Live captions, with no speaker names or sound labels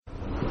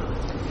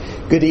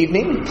Good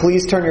evening.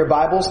 Please turn your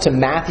Bibles to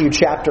Matthew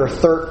chapter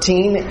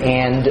 13,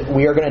 and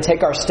we are going to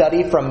take our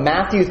study from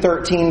Matthew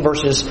 13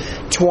 verses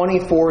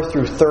 24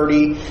 through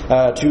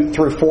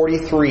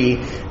 43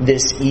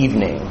 this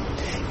evening.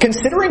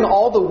 Considering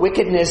all the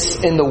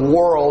wickedness in the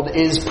world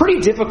is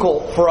pretty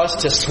difficult for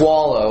us to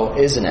swallow,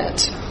 isn't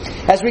it?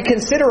 As we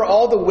consider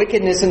all the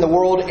wickedness in the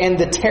world and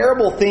the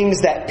terrible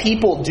things that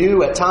people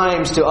do at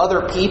times to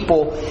other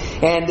people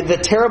and the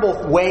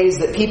terrible ways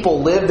that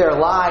people live their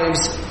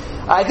lives,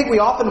 I think we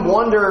often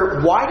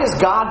wonder, why does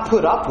God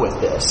put up with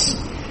this?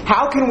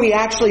 How can we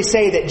actually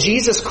say that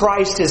Jesus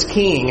Christ is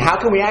King? How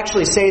can we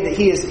actually say that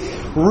He is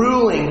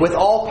ruling with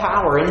all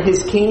power in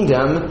His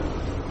kingdom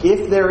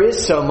if there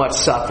is so much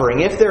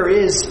suffering, if there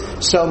is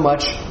so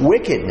much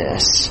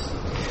wickedness?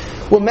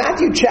 Well,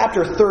 Matthew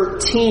chapter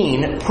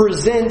 13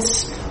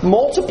 presents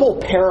multiple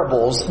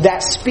parables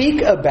that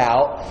speak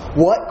about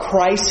what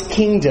Christ's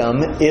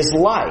kingdom is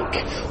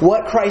like,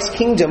 what Christ's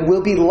kingdom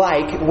will be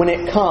like when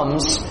it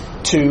comes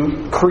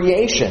to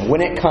creation,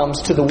 when it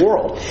comes to the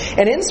world.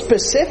 And in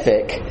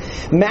specific,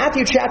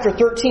 Matthew chapter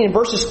 13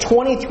 verses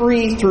 24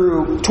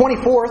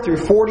 through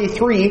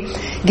 43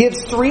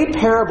 gives three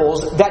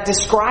parables that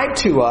describe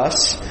to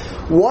us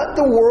what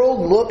the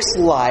world looks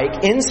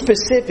like in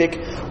specific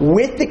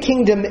with the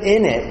kingdom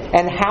in it,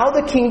 and how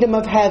the kingdom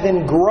of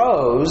heaven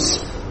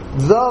grows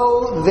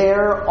though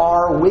there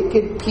are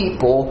wicked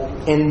people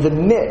in the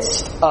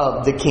midst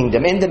of the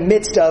kingdom, in the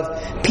midst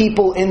of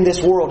people in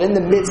this world, in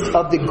the midst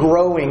of the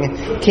growing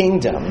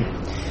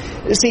kingdom.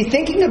 See,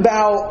 thinking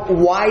about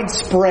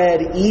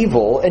widespread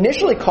evil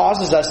initially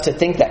causes us to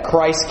think that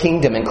Christ's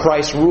kingdom and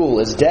Christ's rule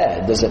is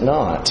dead, does it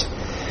not?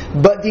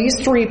 But these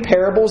three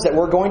parables that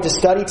we're going to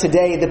study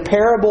today, the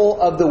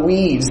parable of the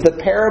weeds, the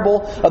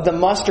parable of the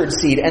mustard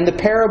seed, and the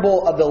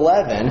parable of the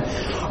leaven,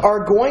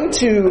 are going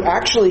to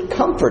actually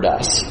comfort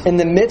us in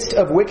the midst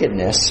of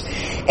wickedness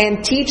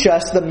and teach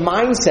us the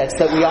mindsets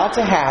that we ought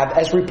to have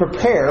as we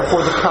prepare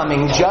for the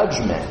coming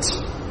judgment.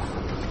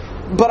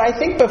 But I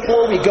think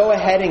before we go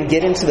ahead and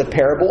get into the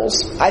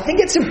parables, I think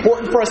it's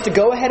important for us to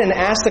go ahead and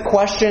ask the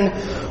question,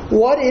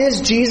 what is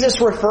Jesus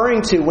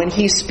referring to when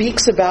He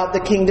speaks about the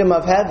kingdom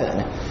of heaven?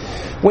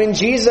 When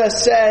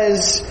Jesus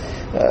says,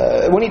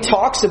 when He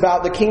talks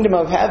about the kingdom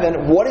of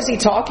heaven, what is He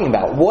talking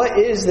about? What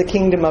is the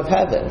kingdom of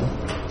heaven?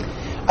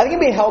 I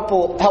think it'd be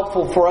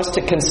helpful for us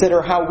to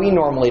consider how we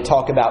normally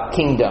talk about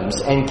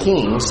kingdoms and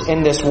kings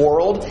in this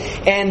world,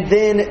 and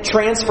then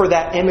transfer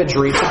that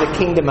imagery to the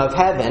kingdom of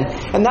heaven.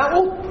 And that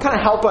will kind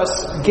of help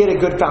us get a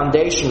good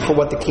foundation for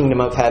what the kingdom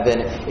of heaven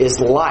is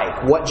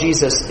like, what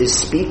Jesus is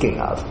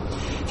speaking of.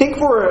 Think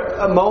for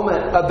a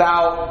moment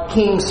about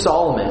King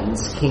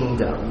Solomon's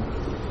kingdom.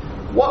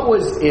 What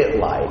was it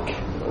like?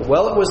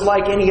 Well, it was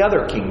like any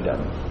other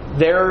kingdom.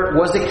 There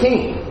was a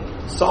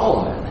king,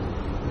 Solomon.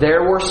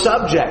 There were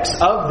subjects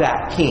of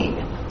that king,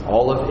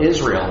 all of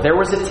Israel. There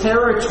was a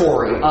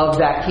territory of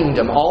that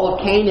kingdom, all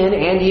of Canaan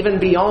and even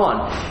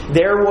beyond.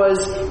 There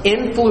was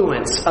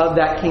influence of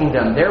that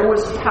kingdom. There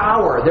was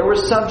power. There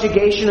was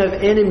subjugation of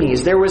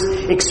enemies. There was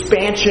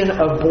expansion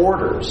of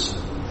borders.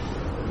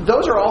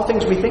 Those are all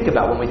things we think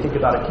about when we think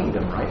about a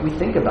kingdom, right? We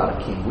think about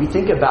a king. We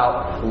think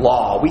about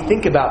law. We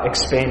think about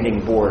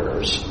expanding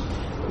borders.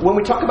 When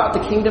we talk about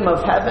the kingdom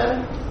of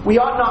heaven, we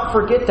ought not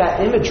forget that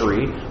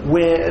imagery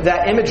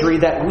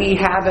that we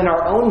have in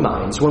our own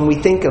minds when we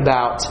think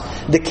about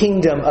the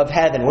kingdom of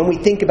heaven, when we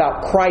think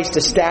about Christ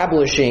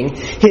establishing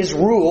His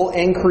rule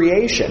in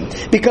creation.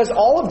 Because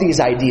all of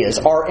these ideas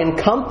are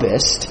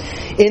encompassed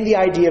in the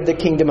idea of the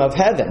kingdom of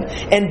heaven.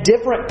 And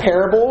different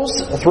parables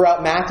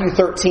throughout Matthew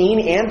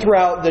 13 and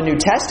throughout the New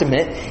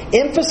Testament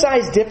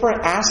emphasize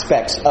different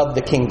aspects of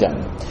the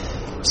kingdom.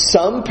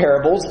 Some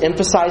parables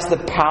emphasize the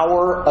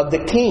power of the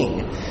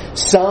king.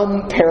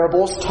 Some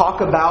parables talk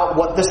about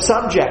what the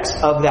subjects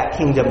of that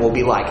kingdom will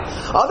be like.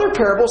 Other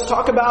parables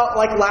talk about,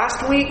 like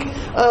last week,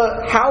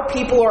 how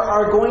people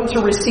are going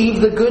to receive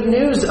the good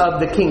news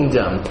of the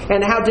kingdom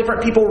and how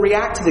different people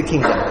react to the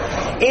kingdom.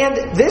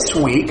 And this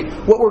week,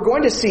 what we're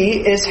going to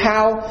see is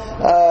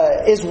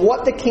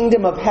what the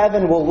kingdom of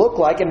heaven will look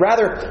like, and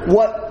rather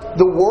what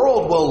the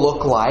world will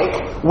look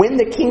like when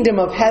the kingdom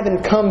of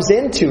heaven comes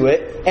into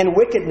it and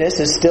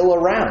wickedness is still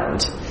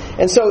around.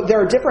 And so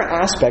there are different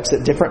aspects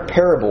that different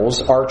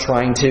parables are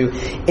trying to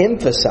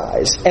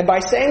emphasize. And by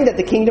saying that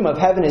the kingdom of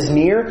heaven is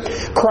near,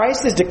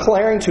 Christ is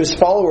declaring to His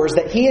followers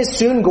that He is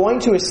soon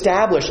going to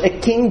establish a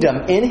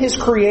kingdom in His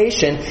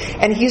creation,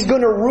 and He's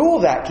going to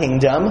rule that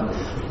kingdom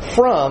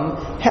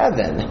from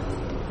heaven.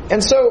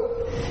 And so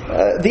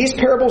these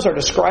parables are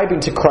describing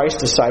to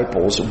Christ's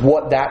disciples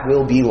what that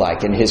will be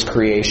like in His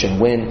creation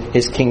when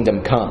His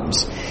kingdom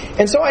comes.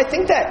 And so I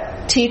think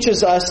that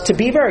teaches us to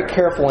be very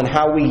careful in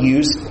how we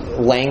use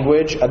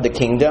language of the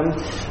kingdom,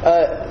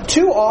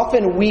 too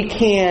often we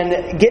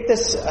can get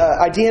this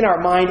idea in our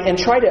mind and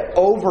try to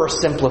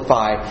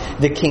oversimplify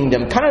the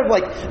kingdom. Kind of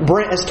like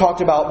Brent has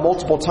talked about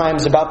multiple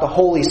times about the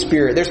Holy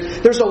Spirit.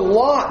 There's a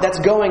lot that's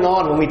going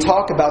on when we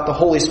talk about the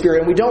Holy Spirit,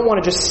 and we don't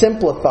want to just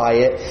simplify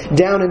it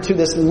down into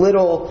this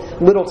little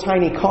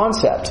tiny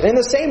concept. In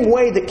the same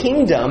way, the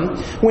kingdom,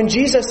 when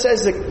Jesus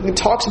says that,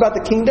 talks about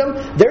the kingdom,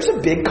 there's a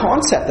big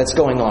concept that's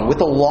going on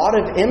with a lot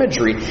of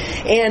imagery.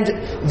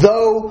 And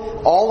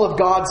though all of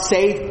God's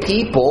saved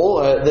people,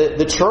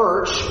 the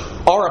church,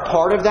 are a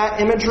part of that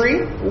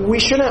imagery, we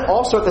shouldn't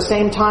also at the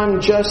same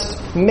time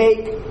just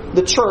make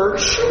the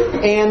church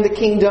and the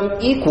kingdom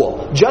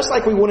equal. Just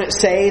like we wouldn't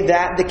say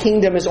that the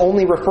kingdom is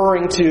only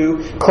referring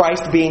to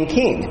Christ being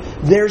king.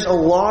 There's a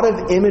lot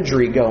of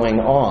imagery going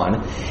on.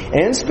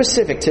 And in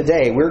specific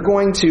today, we're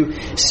going to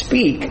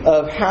speak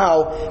of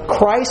how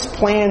Christ's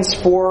plans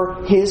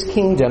for His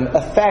kingdom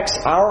affects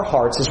our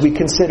hearts as we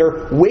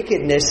consider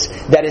wickedness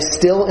that is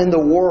still in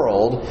the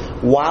world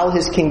while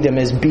His kingdom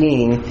is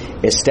being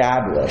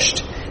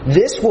established.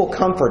 This will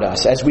comfort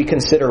us as we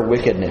consider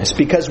wickedness,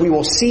 because we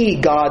will see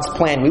God's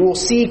plan. We will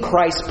see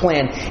Christ's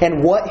plan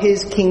and what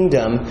His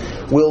kingdom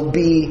will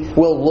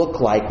look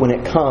like when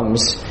it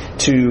comes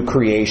to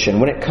creation,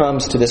 when it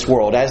comes to this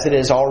world, as it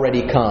has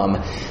already come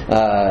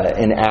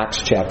in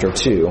Acts chapter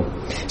 2.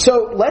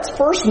 So let's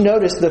first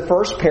notice the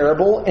first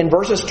parable in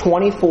verses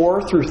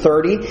 24 through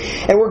 30.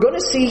 And we're going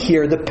to see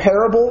here the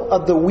parable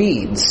of the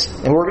weeds.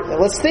 And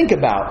let's think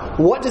about,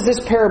 what does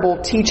this parable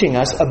teaching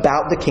us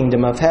about the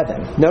kingdom of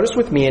heaven? Notice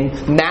with me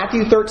in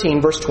Matthew 13,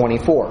 verse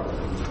 24.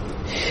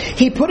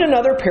 He put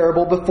another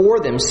parable before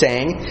them,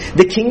 saying,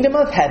 "The kingdom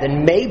of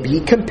heaven may be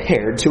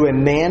compared to a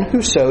man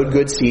who sowed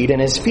good seed in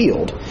his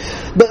field.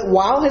 But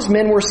while his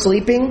men were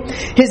sleeping,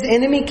 his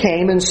enemy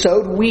came and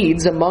sowed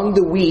weeds among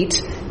the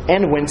wheat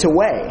and went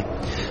away.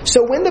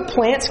 So when the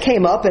plants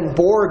came up and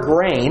bore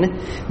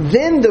grain,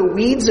 then the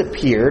weeds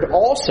appeared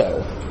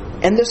also.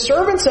 And the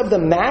servants of the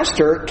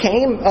master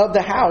of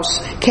the house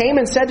came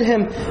and said to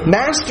him,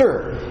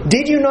 'Master,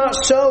 did you not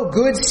sow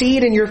good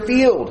seed in your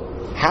field?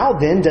 How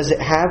then does it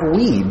have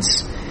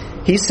weeds?'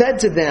 He said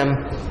to them,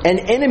 'An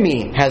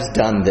enemy has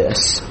done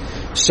this.'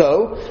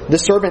 So the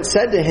servant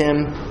said to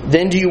him,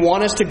 'Then do you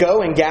want us to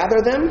go and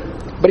gather them?'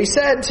 But he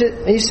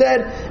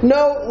said,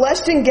 'No,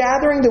 lest in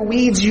gathering the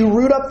weeds you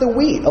root up the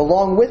wheat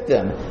along with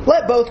them.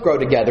 Let both grow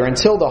together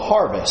until the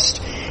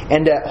harvest.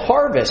 And at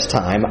harvest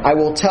time I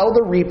will tell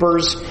the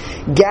reapers,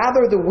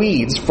 gather the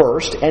weeds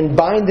first and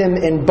bind them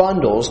in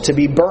bundles to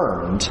be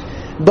burned,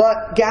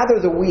 but gather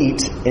the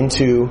wheat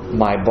into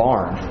my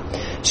barn.'"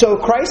 So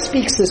Christ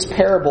speaks this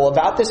parable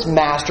about this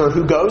master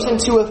who goes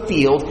into a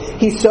field.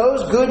 He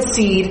sows good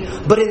seed,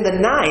 but in the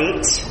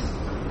night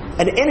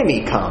an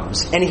enemy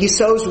comes and he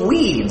sows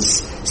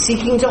weeds,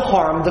 seeking to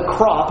harm the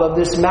crop of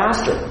this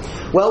master.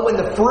 Well, when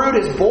the fruit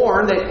is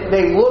born,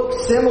 they look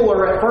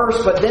similar at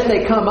first, but then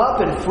they come up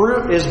and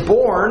fruit is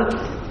born,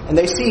 and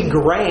they see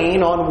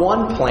grain on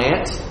one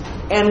plant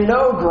and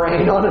no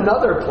grain on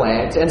another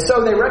plant. And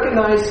so they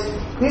recognize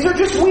these are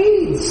just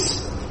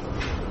weeds.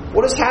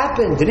 What has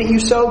happened? Didn't you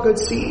sow good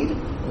seed?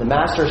 The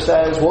master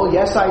says, "Well,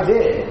 yes, I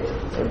did.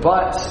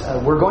 But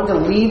we're going to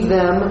leave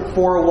them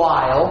for a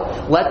while,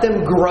 let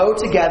them grow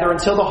together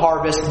until the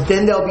harvest,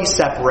 then they'll be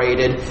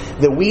separated.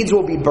 The weeds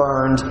will be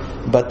burned,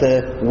 but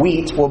the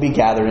wheat will be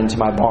gathered into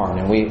my barn."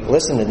 And we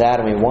listen to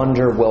that and we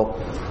wonder, well,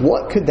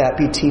 what could that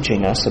be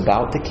teaching us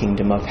about the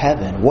kingdom of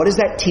heaven? What does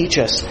that teach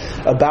us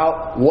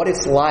about what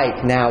it's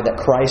like now that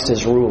Christ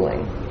is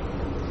ruling?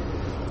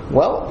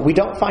 Well, we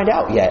don't find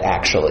out yet,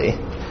 actually.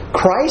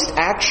 Christ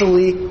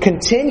actually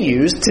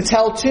continues to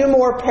tell two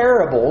more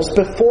parables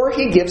before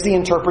He gives the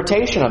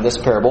interpretation of this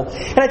parable.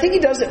 And I think He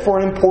does it for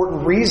an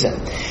important reason.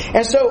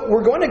 And so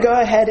we're going to go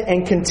ahead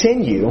and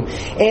continue.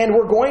 And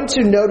we're going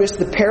to notice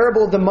the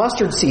parable of the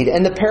mustard seed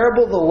and the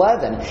parable of the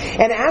leaven.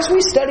 And as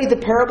we study the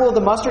parable of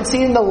the mustard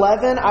seed and the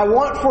leaven, I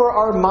want for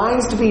our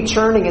minds to be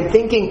churning and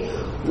thinking,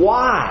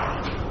 why?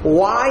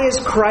 Why is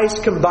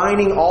Christ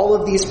combining all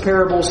of these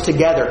parables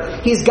together?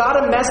 He's got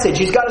a message.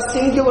 He's got a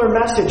singular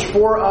message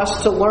for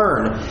us to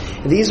learn.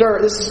 This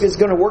is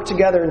going to work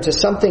together into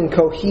something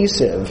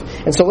cohesive.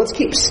 And so let's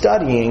keep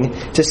studying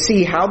to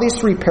see how these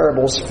three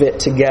parables fit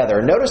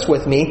together. Notice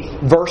with me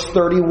verse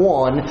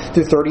 31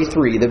 through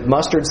 33, the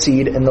mustard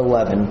seed and the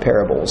leaven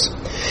parables.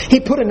 He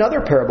put another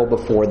parable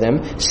before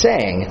them,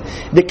 saying,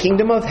 "The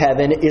kingdom of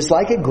heaven is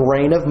like a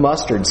grain of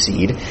mustard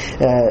seed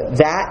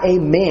that a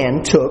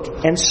man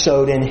took and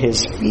sowed in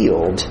his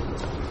field.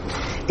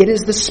 It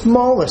is the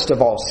smallest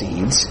of all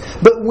seeds,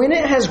 but when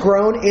it has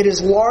grown, it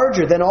is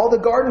larger than all the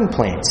garden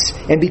plants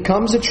and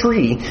becomes a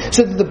tree,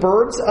 so that the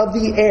birds of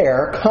the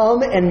air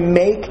come and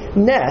make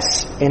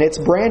nests in its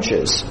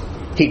branches."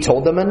 He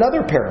told them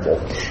another parable.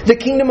 The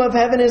kingdom of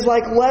heaven is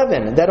like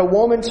leaven that a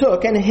woman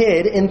took and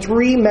hid in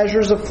 3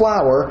 measures of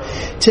flour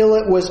till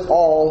it was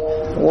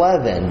all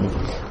leaven.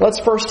 Let's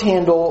first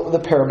handle the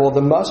parable of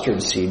the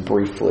mustard seed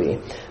briefly.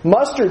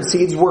 Mustard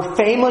seeds were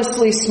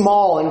famously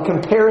small in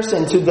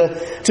comparison to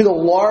the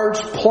large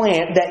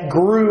plant that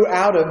grew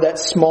out of that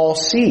small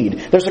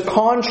seed. There's a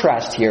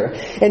contrast here.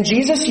 And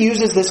Jesus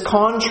uses this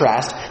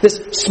contrast, this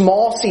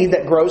small seed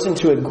that grows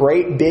into a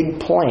great big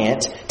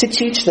plant, to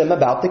teach them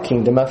about the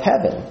kingdom of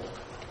heaven.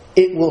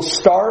 It will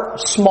start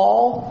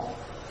small,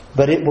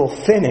 but it will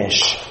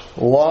finish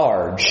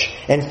large.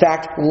 In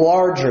fact,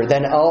 larger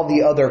than all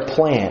the other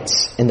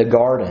plants in the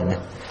garden.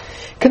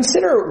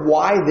 Consider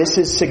why this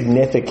is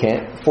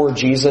significant for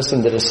Jesus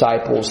and the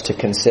disciples to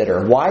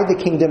consider. Why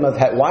the kingdom of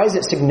heaven? Why is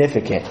it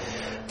significant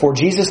for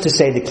Jesus to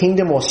say the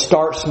kingdom will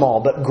start small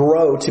but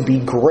grow to be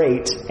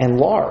great and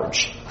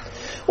large?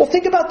 Well,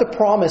 think about the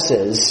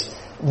promises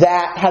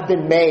that have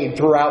been made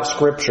throughout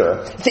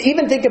Scripture. To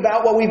even think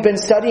about what we've been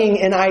studying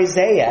in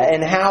Isaiah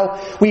and how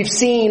we've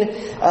seen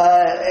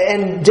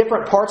in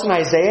different parts in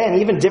Isaiah and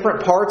even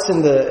different parts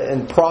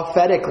in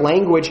prophetic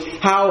language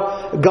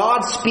how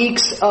God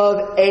speaks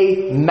of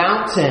a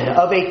mountain,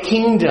 of a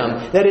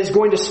kingdom that is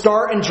going to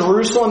start in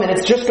Jerusalem and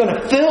it's just going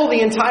to fill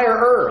the entire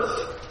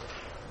earth.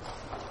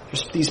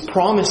 There's these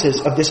promises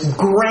of this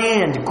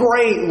grand,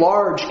 great,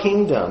 large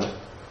kingdom.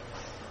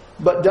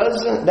 But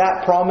doesn't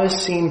that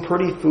promise seem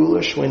pretty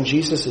foolish when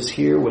Jesus is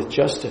here with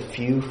just a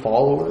few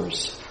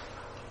followers?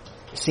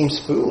 It seems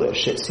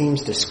foolish. It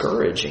seems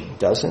discouraging,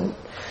 doesn't it?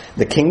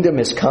 The kingdom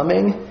is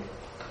coming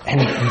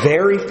and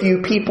very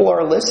few people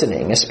are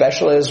listening,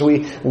 especially as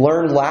we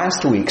learned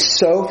last week.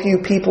 So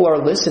few people are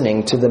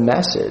listening to the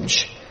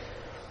message.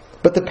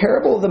 But the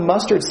parable of the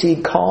mustard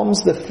seed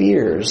calms the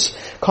fears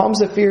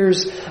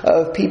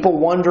of people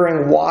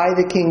wondering why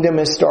the kingdom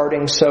is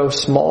starting so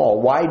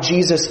small, why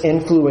Jesus'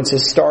 influence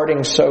is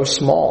starting so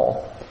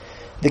small.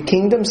 The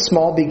kingdom's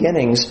small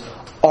beginnings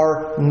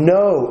are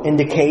no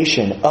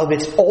indication of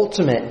its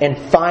ultimate and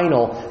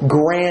final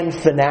grand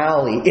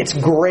finale, its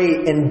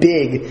great and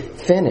big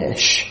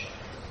finish.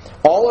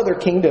 All other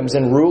kingdoms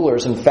and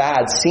rulers and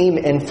fads seem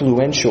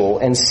influential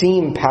and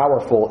seem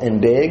powerful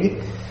and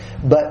big,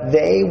 but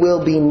they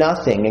will be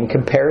nothing in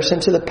comparison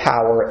to the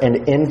power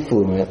and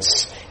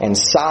influence and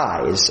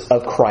size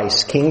of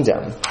Christ's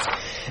kingdom.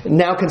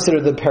 Now consider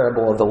the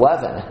parable of the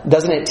leaven.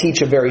 Doesn't it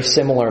teach a very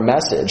similar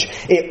message?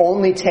 It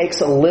only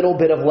takes a little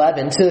bit of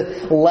leaven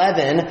to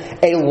leaven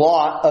a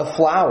lot of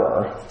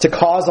flour, to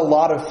cause a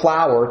lot of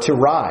flour to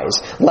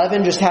rise.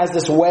 Leaven just has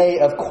this way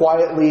of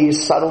quietly,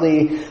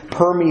 subtly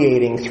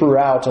permeating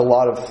throughout a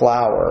lot of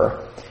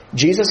flour.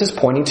 Jesus is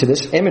pointing to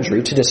this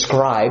imagery to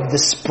describe the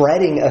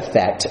spreading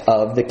effect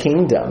of the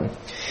kingdom.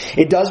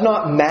 It does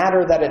not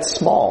matter that it's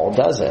small,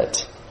 does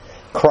it?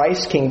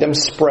 Christ's kingdom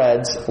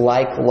spreads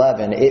like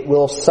leaven. It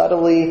will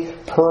subtly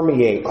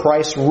permeate.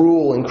 Christ's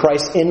rule and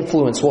Christ's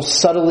influence will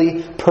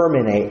subtly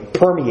permeate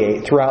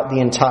throughout the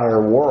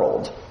entire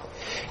world.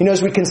 You know,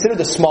 as we consider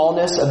the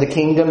smallness of the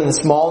kingdom and the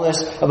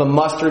smallness of a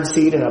mustard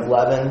seed and of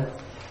leaven,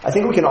 I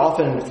think we can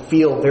often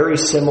feel very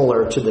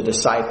similar to the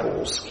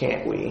disciples,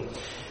 can't we?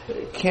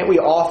 Can't we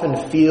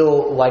often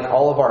feel like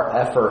all of our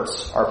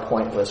efforts are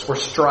pointless? We're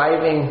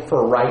striving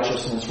for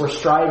righteousness. We're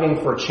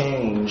striving for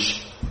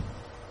change.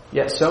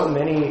 Yet so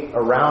many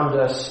around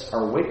us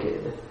are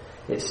wicked.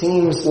 It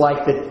seems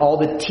like that all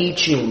the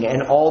teaching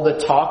and all the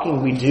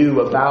talking we do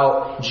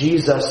about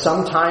Jesus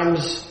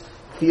sometimes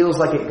feels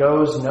like it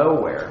goes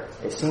nowhere.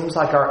 It seems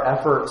like our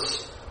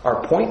efforts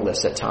are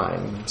pointless at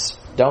times,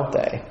 don't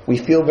they? We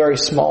feel very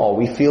small.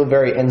 We feel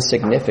very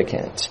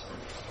insignificant.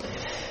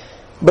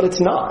 But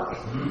it's not.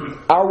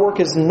 Our work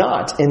is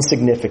not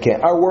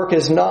insignificant. Our work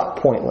is not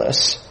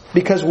pointless.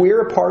 Because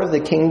we're a part of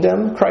the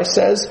kingdom, Christ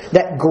says,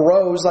 that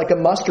grows like a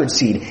mustard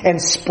seed and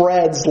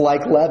spreads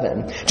like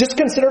leaven. Just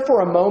consider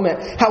for a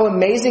moment how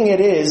amazing it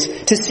is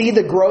to see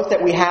the growth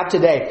that we have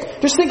today.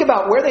 Just think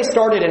about where they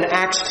started in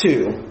Acts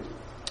 2.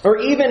 Or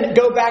even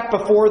go back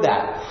before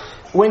that.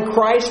 When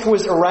Christ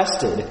was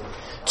arrested.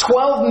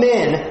 12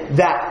 men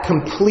that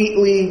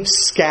completely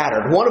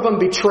scattered. One of them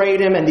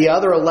betrayed him and the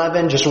other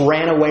 11 just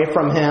ran away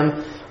from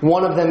him.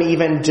 One of them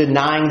even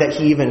denying that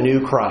he even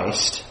knew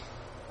Christ.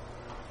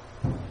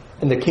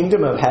 And the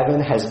kingdom of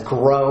heaven has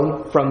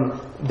grown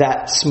from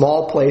that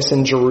small place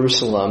in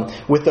Jerusalem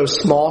with those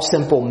small,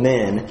 simple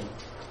men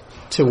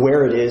to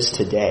where it is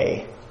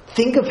today.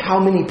 Think of how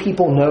many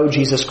people know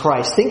Jesus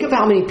Christ. Think of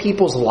how many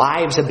people's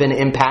lives have been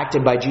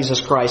impacted by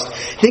Jesus Christ.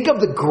 Think of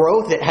the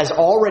growth it has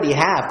already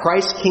had.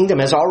 Christ's kingdom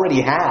has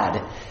already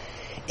had.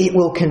 It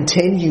will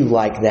continue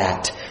like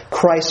that.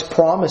 Christ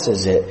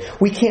promises it.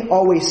 We can't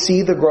always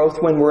see the growth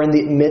when we're in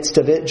the midst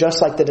of it,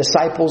 just like the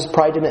disciples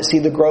probably didn't see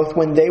the growth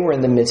when they were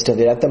in the midst of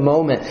it, at the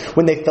moment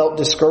when they felt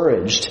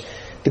discouraged.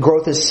 The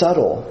growth is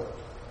subtle.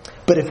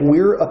 But if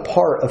we're a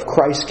part of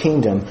Christ's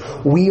kingdom,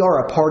 we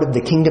are a part of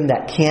the kingdom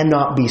that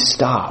cannot be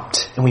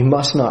stopped. And we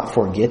must not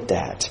forget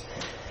that.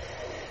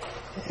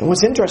 And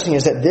what's interesting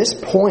is at this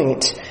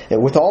point,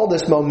 With all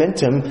this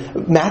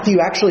momentum, Matthew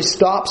actually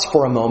stops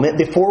for a moment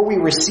before we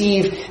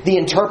receive the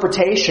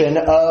interpretation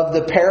of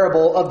the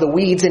parable of the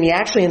weeds, and he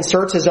actually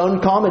inserts his own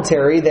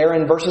commentary there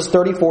in verses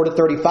 34 to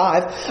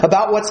 35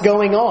 about what's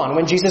going on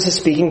when Jesus is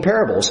speaking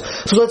parables.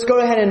 So let's go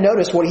ahead and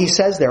notice what he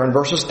says there in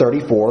verses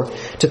 34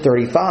 to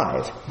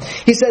 35.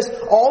 He says,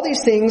 "All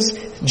these things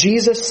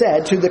Jesus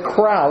said to the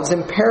crowds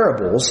in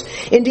parables.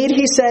 Indeed,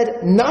 he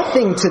said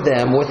nothing to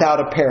them without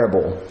a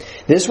parable.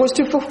 This was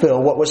to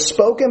fulfill what was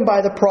spoken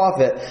by the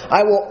prophet,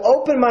 'I will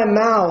open my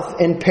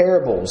mouth in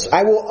parables.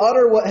 I will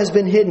utter what has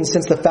been hidden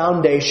since the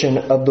foundation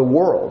of the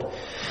world.'"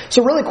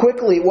 So really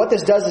quickly, what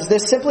this does is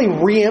this simply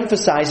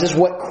reemphasizes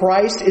what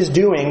Christ is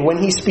doing when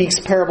he speaks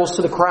parables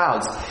to the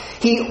crowds.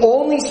 He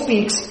only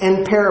speaks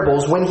in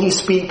parables when he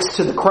speaks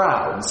to the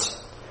crowds.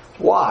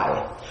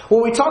 Why?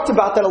 Well, we talked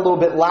about that a little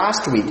bit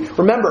last week.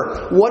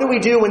 Remember, what do we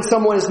do when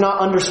someone is not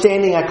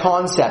understanding a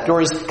concept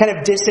or is kind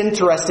of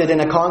disinterested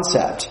in a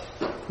concept?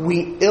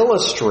 We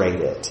illustrate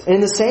it. In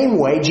the same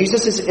way,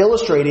 Jesus is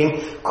illustrating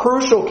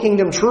crucial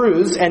kingdom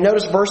truths. And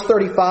notice verse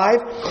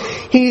 35,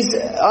 he's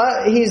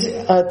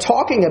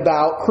talking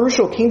about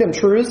crucial kingdom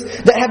truths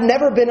that have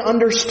never been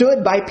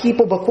understood by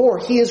people before.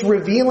 He is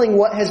revealing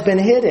what has been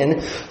hidden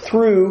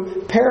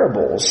through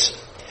parables.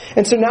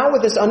 And so now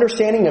with this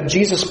understanding of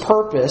Jesus'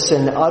 purpose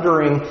in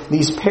uttering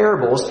these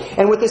parables,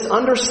 and with this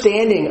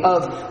understanding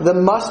of the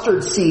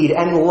mustard seed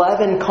and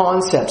leaven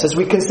concepts, as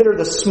we consider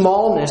the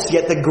smallness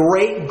yet the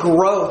great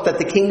growth that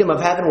the kingdom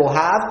of heaven will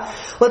have,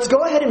 let's go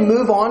ahead and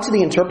move on to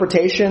the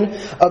interpretation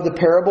of the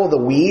parable of the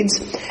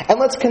weeds. And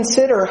let's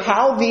consider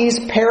how these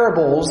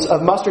parables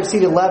of mustard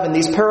seed and leaven,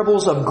 these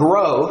parables of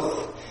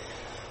growth,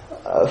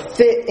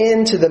 fit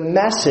into the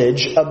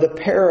message of the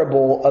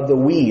parable of the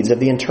weeds, of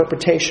the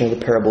interpretation of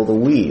the parable of the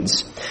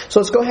weeds. So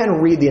let's go ahead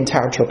and read the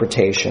entire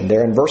interpretation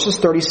there in verses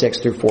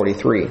 36 through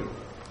 43.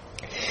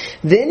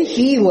 "Then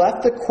he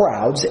left the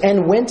crowds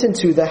and went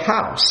into the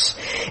house.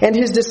 And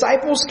his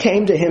disciples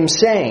came to him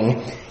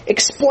saying,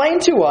 'Explain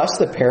to us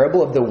the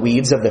parable of the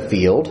weeds of the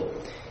field.'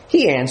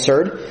 He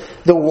answered,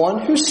 'The one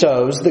who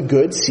sows the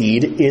good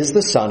seed is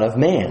the Son of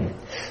Man.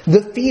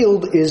 The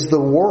field is the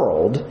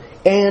world,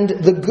 and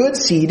the good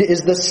seed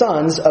is the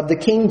sons of the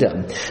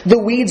kingdom. The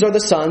weeds are the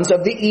sons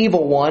of the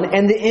evil one,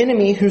 and the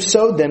enemy who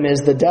sowed them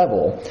is the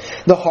devil.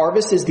 The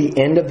harvest is the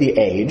end of the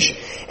age,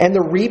 and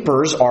the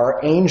reapers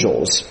are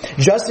angels.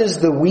 Just as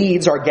the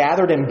weeds are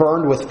gathered and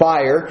burned with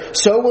fire,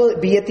 so will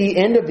it be at the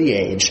end of the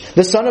age.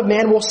 The Son of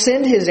Man will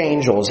send his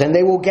angels, and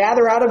they will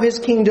gather out of his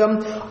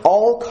kingdom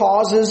all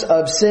causes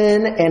of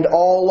sin and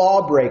all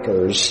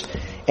lawbreakers,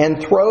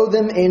 and throw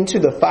them into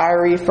the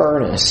fiery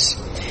furnace.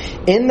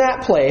 In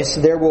that place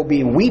there will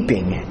be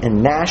weeping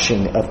and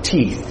gnashing of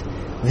teeth.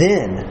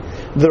 Then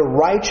the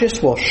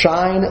righteous will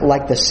shine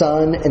like the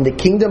sun in the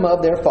kingdom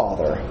of their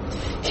Father.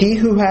 He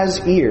who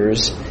has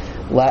ears,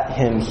 let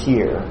him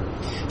hear."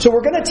 So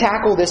we're going to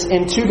tackle this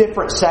in two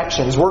different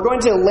sections. We're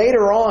going to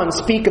later on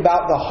speak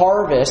about the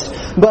harvest,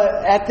 but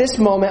at this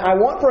moment I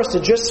want for us to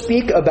just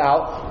speak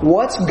about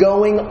what's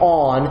going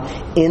on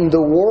in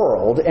the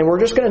world, and we're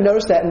just going to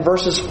notice that in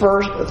verses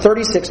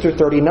 36 through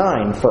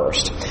 39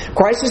 first.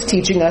 Christ is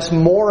teaching us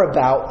more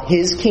about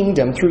His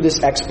kingdom through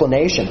this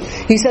explanation.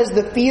 He says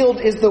the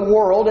field is the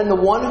world, and the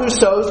one who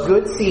sows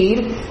good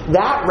seed,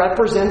 that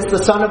represents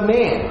the Son of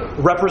Man,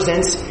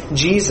 represents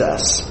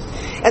Jesus.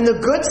 And the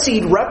good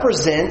seed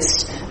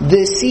represents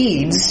the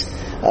seeds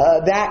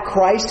that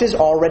Christ is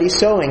already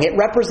sowing. It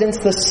represents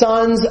the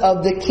sons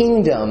of the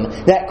kingdom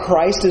that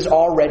Christ is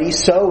already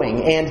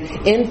sowing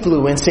and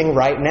influencing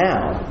right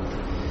now.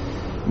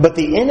 But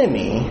the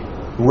enemy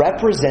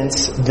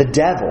represents the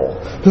devil,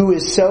 who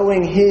is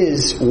sowing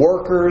his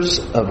workers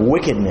of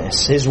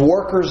wickedness, his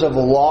workers of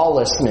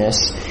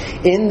lawlessness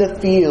in the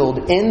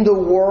field, in the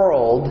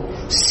world,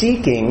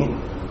 seeking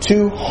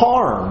to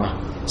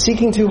harm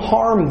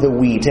the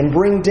wheat and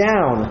bring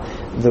down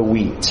the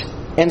wheat.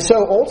 And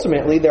so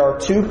ultimately there are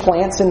two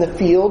plants in the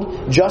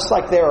field, just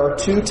like there are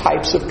two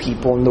types of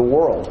people in the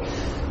world.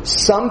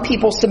 Some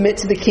people submit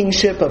to the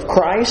kingship of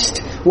Christ,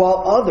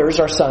 while others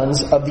are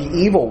sons of the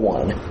evil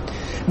one.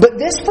 But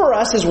this for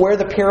us is where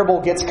the parable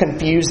gets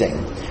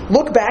confusing.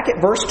 Look back at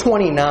verse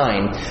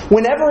 29.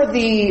 Whenever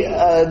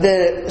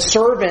the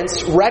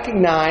servants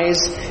recognize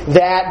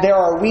that there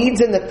are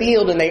weeds in the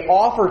field and they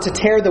offer to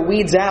tear the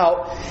weeds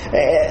out,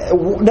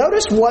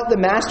 notice what the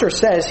master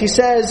says. He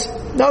says,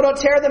 "No, don't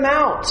tear them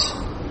out,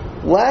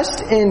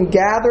 lest in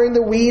gathering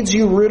the weeds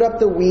you root up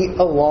the wheat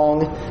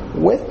along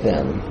with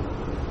them."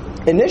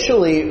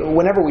 Initially,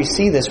 whenever we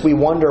see this, we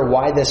wonder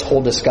why this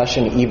whole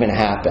discussion even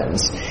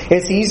happens.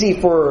 It's easy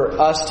for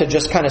us to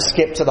just kind of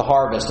skip to the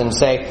harvest and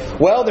say,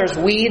 well, there's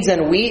weeds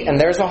and wheat and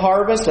there's a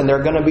harvest and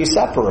they're going to be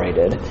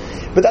separated.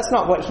 But that's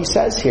not what he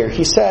says here.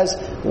 He says,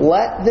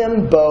 let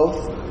them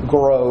both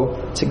grow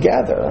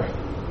together.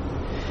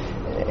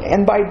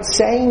 And by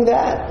saying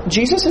that,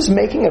 Jesus is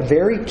making a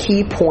very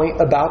key point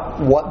about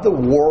what the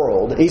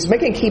world, he's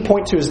making a key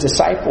point to his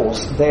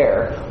disciples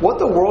there, what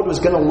the world was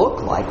going to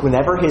look like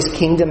whenever his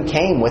kingdom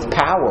came with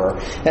power,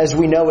 as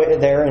we know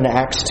it there in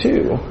Acts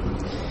 2.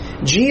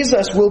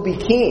 Jesus will be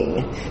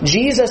king.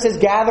 Jesus is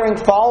gathering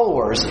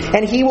followers,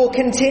 and He will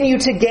continue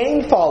to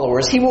gain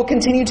followers. He will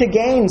continue to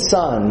gain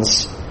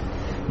sons.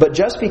 But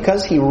just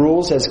because He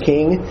rules as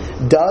king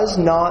does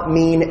not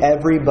mean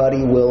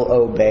everybody will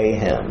obey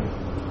Him.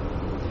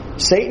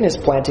 Satan is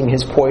planting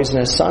his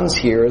poisonous sons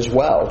here as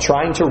well,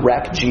 trying to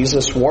wreck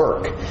Jesus'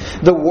 work.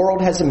 The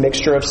world has a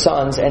mixture of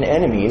sons and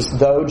enemies,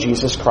 though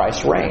Jesus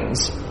Christ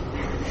reigns.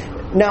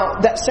 Now,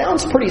 that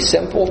sounds pretty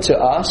simple to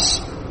us,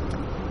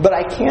 but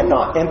I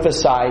cannot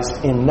emphasize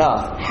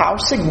enough how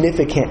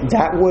significant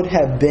that would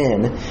have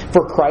been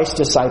for Christ's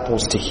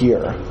disciples to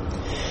hear.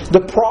 The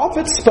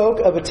prophets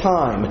spoke of a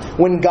time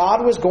when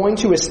God was going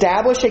to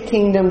establish a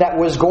kingdom that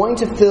was going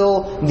to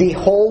fill the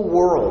whole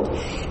world.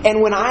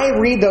 And when I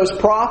read those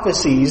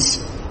prophecies,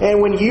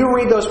 and when you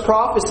read those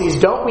prophecies,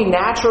 don't we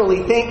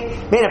naturally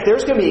think, man, if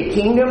there's going to be a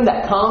kingdom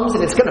that comes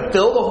and it's going to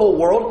fill the whole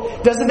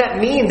world, doesn't that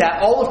mean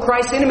that all of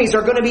Christ's enemies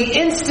are going to be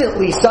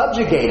instantly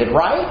subjugated,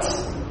 right?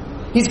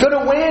 He's going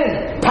to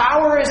win.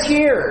 Power is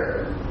here.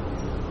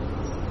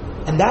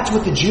 And that's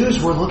what the Jews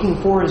were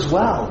looking for as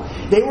well.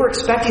 They were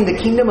expecting the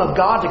kingdom of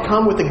God to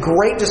come with a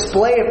great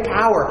display of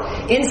power,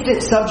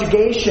 instant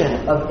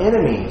subjugation of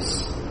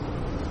enemies.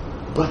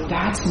 But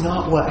that's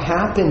not what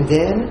happened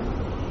then.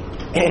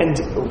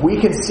 And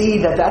we can see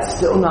that that's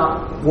still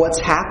not what's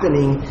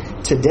happening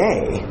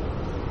today.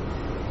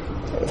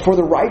 For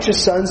the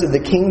righteous sons of the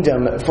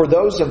kingdom, for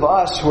those of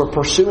us who are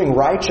pursuing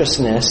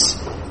righteousness,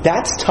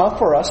 that's tough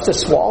for us to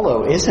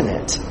swallow, isn't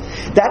it?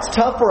 That's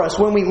tough for us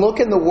when we look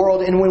in the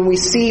world and when we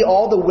see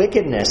all the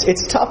wickedness.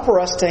 It's tough for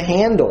us to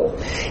handle.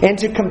 And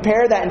to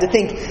compare that and to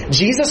think,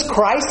 Jesus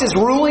Christ is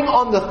ruling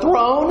on the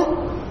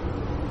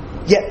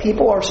throne, yet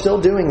people are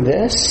still doing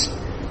this?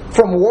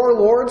 From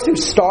warlords who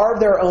starve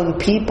their own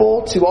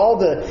people to all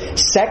the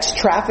sex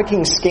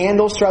trafficking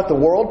scandals throughout the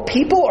world,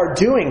 people are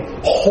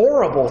doing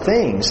horrible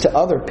things to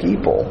other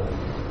people.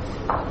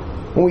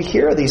 When we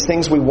hear these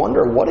things, we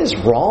wonder, what is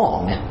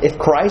wrong if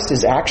Christ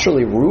is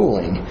actually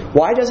ruling?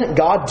 Why doesn't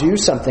God do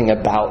something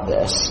about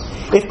this?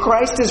 If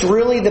Christ is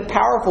really the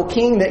powerful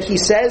king that He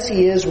says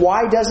He is,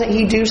 why doesn't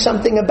He do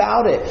something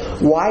about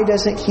it? Why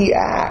doesn't He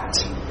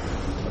act?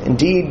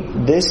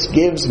 Indeed, this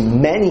gives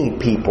many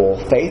people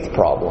faith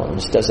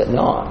problems, does it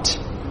not?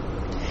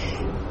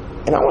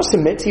 And I want to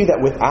submit to you that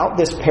without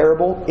this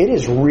parable, it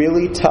is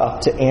really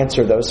tough to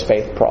answer those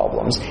faith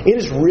problems. It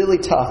is really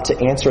tough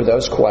to answer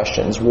those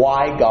questions,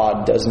 why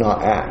God does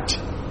not act.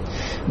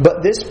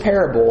 But this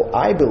parable,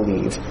 I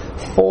believe,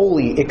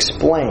 fully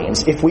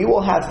explains, if we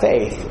will have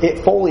faith,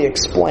 it fully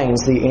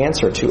explains the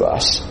answer to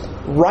us.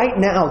 Right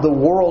now, the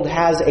world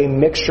has a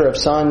mixture of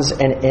sons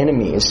and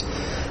enemies.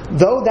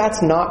 Though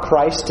that's not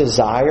Christ's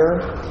desire,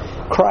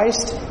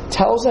 Christ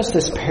tells us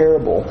this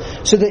parable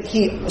so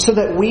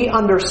that we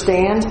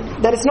understand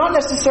that it's not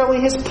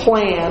necessarily His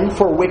plan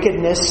for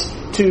wickedness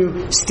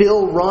to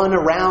still run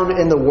around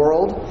in the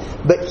world,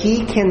 but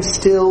He can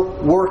still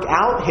work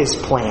out His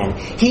plan.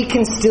 He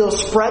can still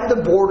spread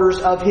the borders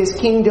of His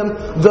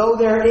kingdom, though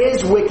there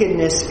is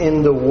wickedness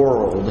in the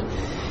world.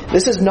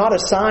 This is not a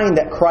sign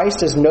that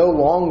Christ is no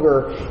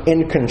longer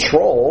in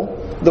control.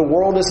 The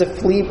world is a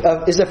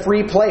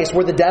free place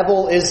where the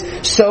devil is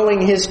sowing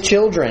his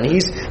children.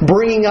 He's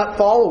bringing up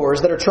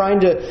followers that are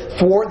trying to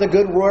thwart the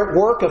good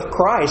work of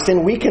Christ.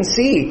 And we can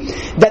see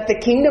that the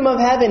kingdom of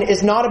heaven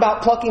is not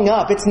about plucking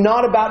up. It's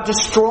not about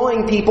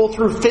destroying people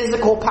through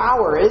physical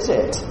power, is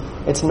it?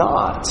 It's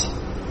not.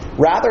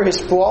 Rather,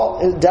 his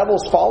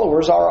devil's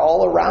followers are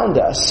all around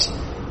us.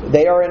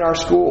 They are in our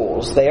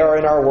schools. They are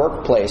in our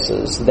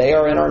workplaces. They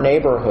are in our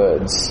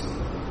neighborhoods.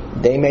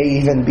 They may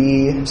even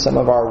be some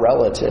of our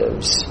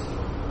relatives.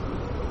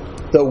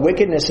 Though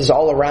wickedness is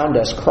all around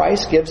us,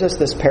 Christ gives us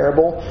this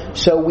parable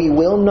so we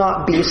will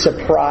not be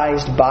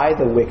surprised by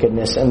the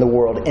wickedness in the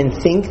world and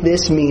think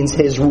this means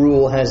His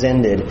rule has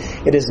ended.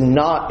 It is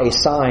not a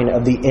sign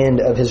of the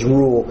end of His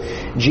rule.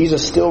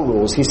 Jesus still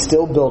rules. He's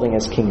still building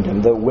His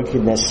kingdom, though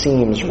wickedness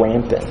seems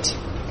rampant.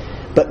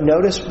 But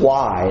notice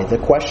why. The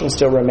question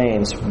still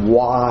remains,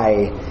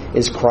 why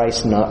is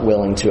Christ not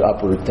willing to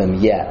uproot them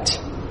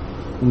yet?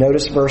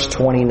 Notice verse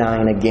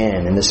 29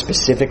 again in the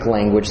specific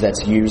language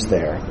that's used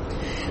there.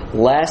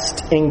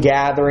 Lest in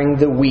gathering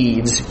the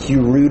weeds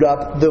you root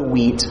up the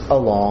wheat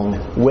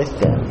along with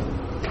them.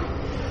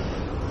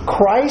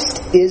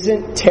 Christ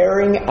isn't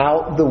tearing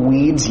out the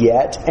weeds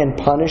yet and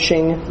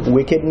punishing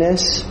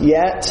wickedness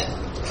yet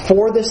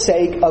for the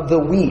sake of the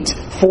wheat,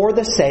 for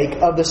the sake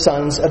of the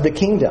sons of the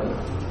kingdom.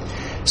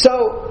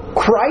 So,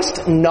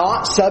 Christ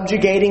not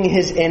subjugating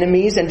His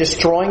enemies and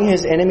destroying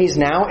His enemies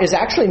now is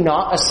actually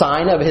not a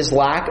sign of His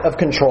lack of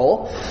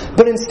control,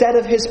 but instead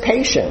of His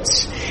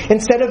patience.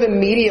 Instead of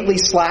immediately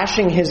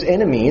slashing His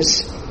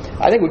enemies,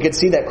 I think we could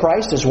see that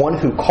Christ is one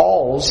who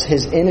calls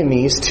His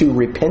enemies to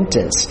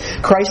repentance.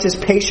 Christ is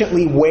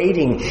patiently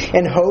waiting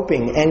and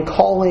hoping and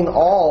calling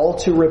all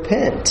to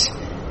repent.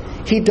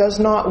 He does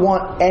not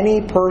want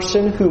any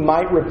person who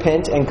might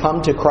repent and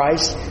come to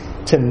Christ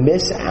to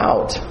miss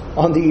out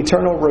on the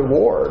eternal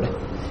reward.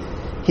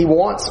 He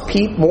wants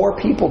more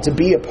people to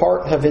be a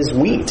part of His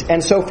wheat.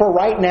 And so for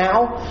right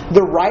now,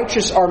 the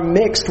righteous are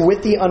mixed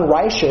with the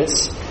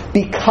unrighteous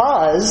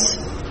because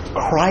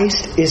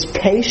Christ is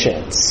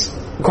patient.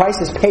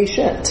 Christ is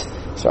patient.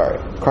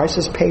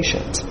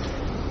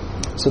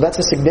 So that's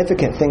a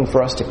significant thing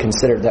for us to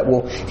consider that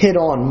we'll hit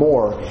on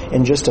more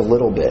in just a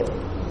little bit.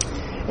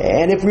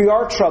 And if we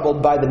are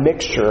troubled by the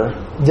mixture,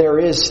 there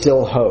is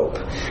still hope.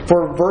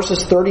 For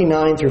verses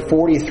 39 through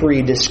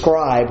 43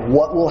 describe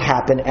what will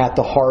happen at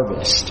the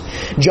harvest.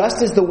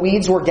 Just as the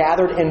weeds were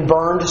gathered and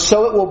burned,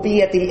 so it will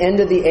be at the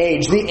end of the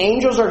age. The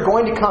angels are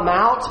going to come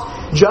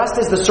out just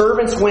as the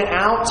servants went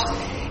out,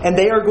 and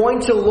they are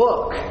going to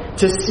look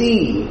to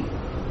see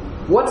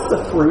what's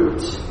the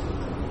fruit.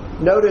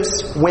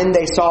 Notice when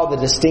they saw the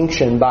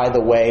distinction, by the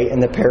way, in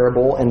the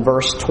parable in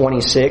verse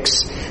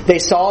 26. They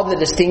saw the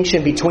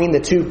distinction between the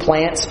two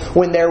plants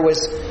when there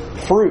was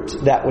fruit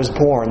that was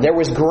born. There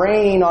was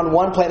grain on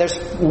one plant. There's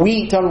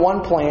wheat on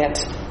one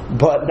plant,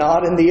 but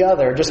not in the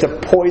other. Just a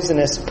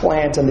poisonous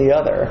plant in the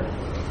other.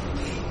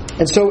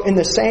 And so in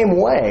the same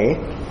way,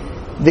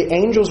 the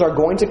angels are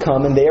going to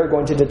come and they are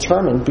going to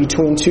determine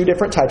between two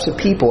different types of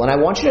people. And I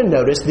want you to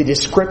notice the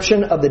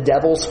description of the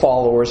devil's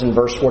followers in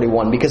verse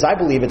 41, because I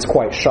believe it's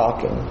quite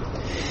shocking.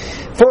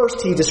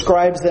 First, he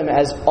describes them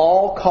as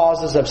all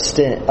causes of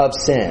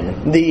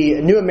sin.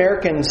 The New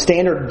American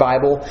Standard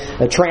Bible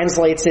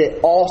translates it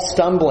all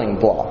stumbling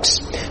blocks.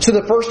 So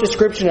the first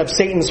description of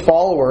Satan's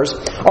followers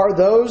are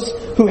those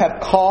who have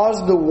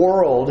caused the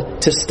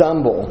world to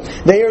stumble.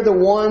 They are the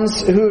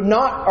ones who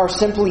not are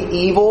simply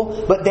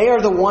evil, but they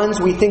are the ones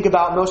we think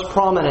about most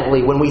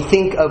prominently when we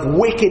think of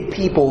wicked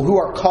people who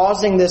are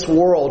causing this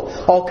world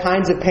all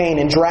kinds of pain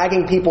and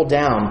dragging people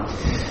down.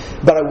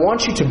 But I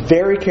want you to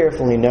very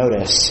carefully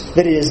notice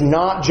that it is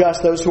not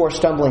just those who are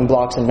stumbling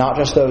blocks and not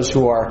just those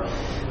who are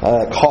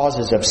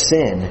causes of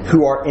sin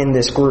who are in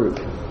this group.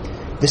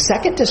 The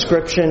second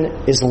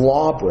description is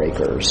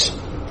lawbreakers.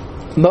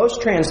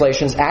 Most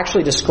translations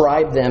actually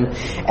describe them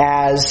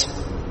as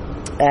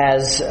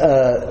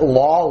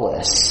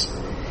lawless.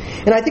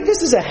 And I think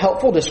this is a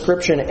helpful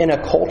description in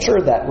a culture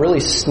that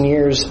really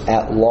sneers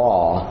at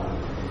law.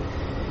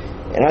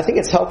 And I think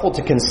it's helpful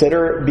to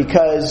consider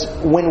because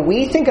when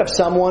we think of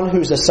someone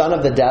who's a son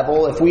of the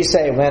devil, if we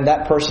say, man,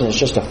 that person is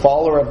just a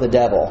follower of the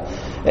devil,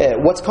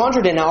 what's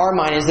conjured in our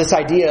mind is this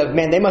idea of,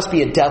 man, they must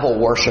be a devil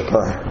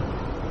worshiper.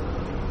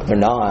 They're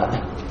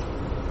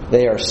not.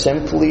 They are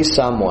simply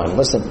someone.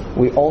 Listen,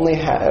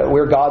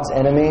 we're God's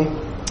enemy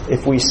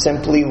if we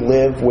simply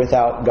live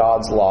without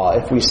God's law,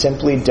 if we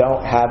simply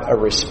don't have a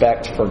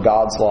respect for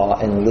God's law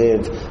and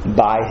live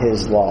by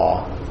His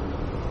law.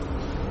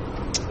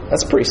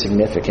 That's pretty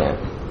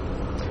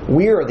significant.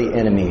 We are the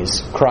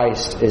enemies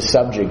Christ is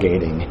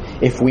subjugating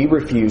if we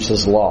refuse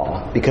His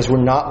law, because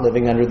we're not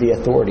living under the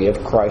authority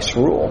of Christ's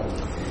rule.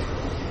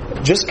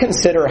 Just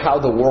consider how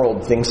the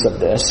world thinks of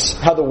this,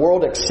 how the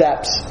world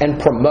accepts and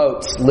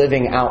promotes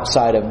living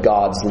outside of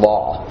God's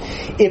law.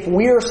 If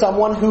we are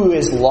someone who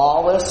is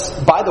lawless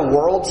by the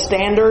world's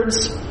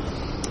standards,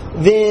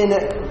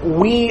 then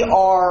we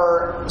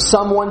are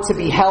someone to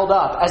be held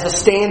up as a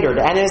standard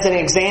and as an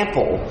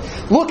example.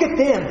 Look at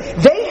them.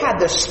 They had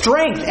the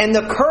strength and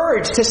the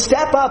courage to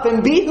step up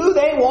and be who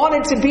they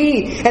wanted to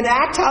be and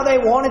act how they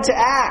wanted to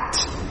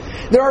act.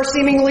 There are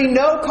seemingly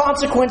no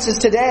consequences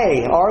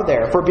today, are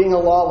there, for being a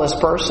lawless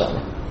person?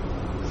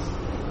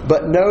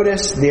 But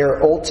notice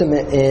their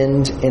ultimate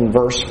end in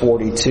verse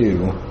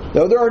 42.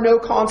 Though there are no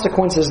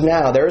consequences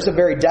now, there is a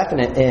very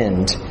definite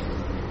end.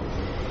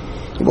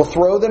 He will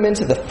throw them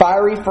into the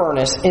fiery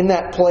furnace. In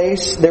that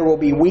place there will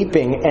be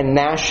weeping and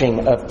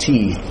gnashing of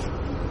teeth.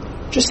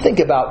 Just think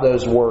about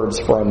those words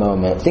for a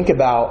moment. Think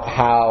about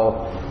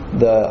how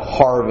the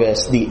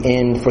harvest, the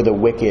end for the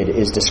wicked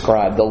is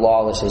described, the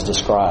lawless is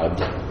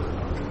described.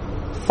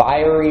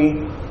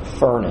 Fiery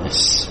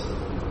furnace.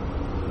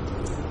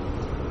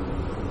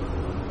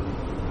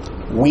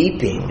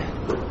 Weeping.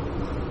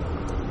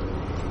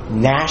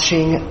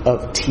 Gnashing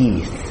of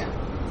teeth.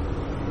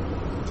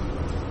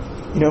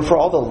 You know, for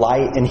all the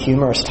light and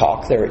humorous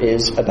talk there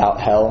is about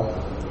hell,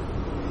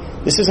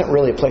 this isn't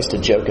really a place to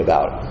joke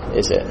about,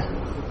 is it?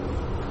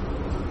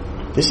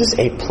 This is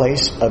a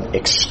place of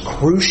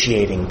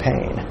excruciating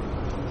pain.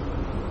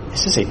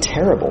 This is a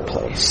terrible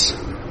place.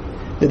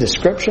 The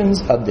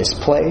descriptions of this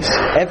place,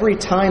 every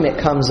time it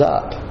comes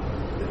up,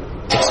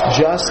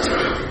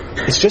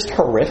 it's just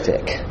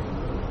horrific.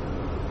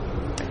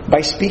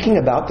 By speaking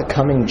about the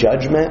coming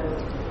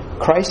judgment,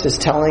 Christ is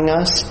telling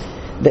us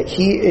that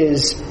He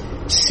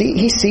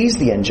sees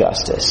the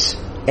injustice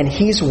and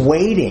He's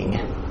waiting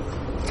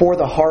for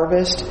the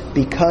harvest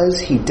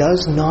because He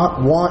does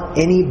not want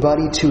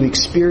anybody to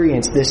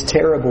experience this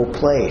terrible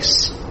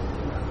place.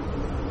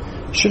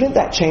 Shouldn't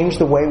that change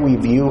the way we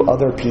view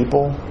other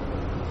people?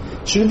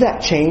 Shouldn't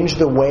that change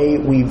the way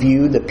we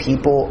view the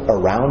people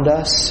around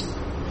us?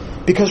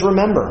 Because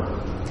remember,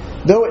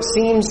 though it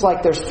seems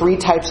like there's three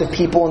types of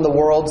people in the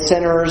world,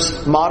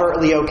 sinners,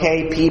 moderately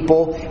okay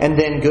people, and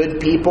then good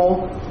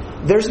people,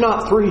 there's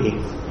not three.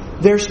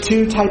 There's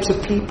two types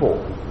of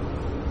people.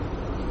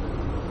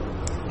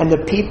 And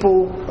the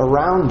people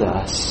around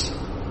us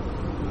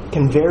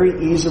can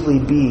very easily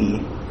be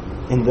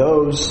in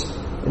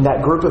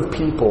that group of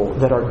people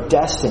that are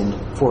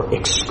destined for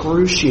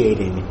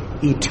excruciating,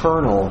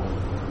 eternal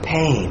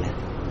pain.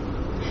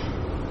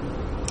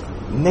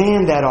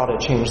 Man, that ought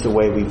to change the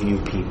way we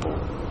view people.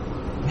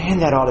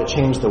 Man, that ought to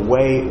change the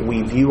way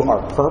we view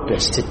our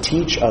purpose to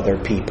teach other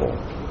people.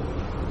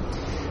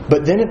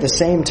 But then at the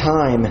same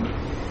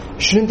time,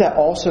 shouldn't that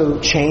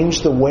also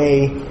change the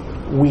way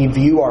we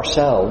view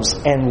ourselves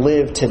and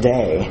live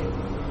today?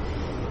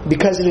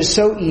 Because it is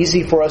so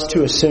easy for us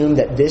to assume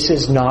that this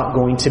is not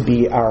going to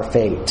be our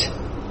fate.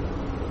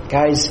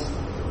 Guys,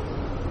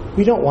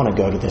 we don't want to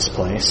go to this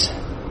place.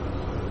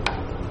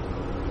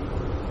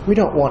 We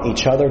don't want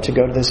each other to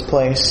go to this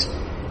place.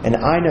 And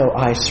I know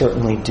I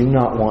certainly do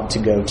not want to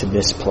go to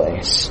this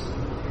place.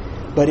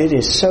 But it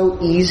is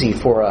so easy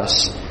for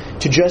us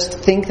to just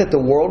think that the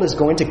world is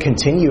going to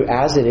continue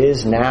as it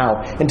is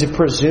now, and to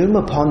presume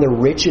upon the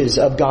riches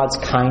of God's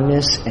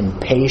kindness and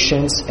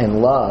patience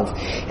and love,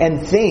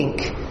 and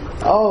think,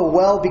 oh,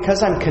 well,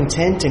 because I'm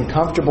content and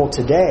comfortable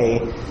today,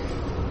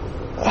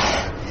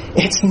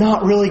 it's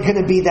not really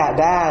going to be that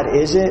bad,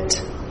 is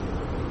it?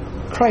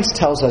 Christ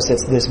tells us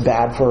it's this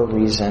bad for a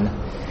reason.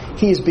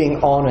 He is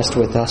being honest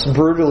with us,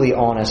 brutally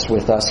honest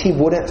with us. He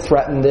wouldn't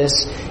threaten this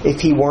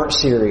if He weren't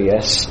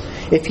serious,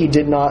 if He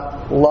did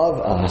not love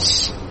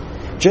us.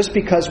 Just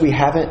because we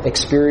haven't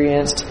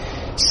experienced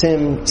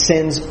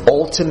sin's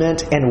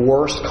ultimate and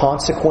worst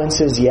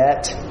consequences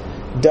yet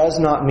does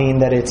not mean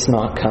that it's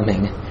not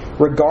coming.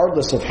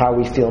 Regardless of how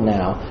we feel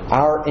now,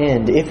 our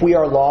end, if we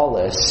are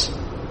lawless,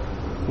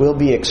 will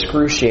be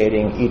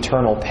excruciating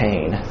eternal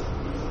pain.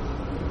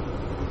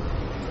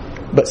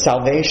 But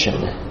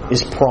salvation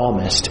is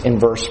promised in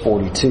verse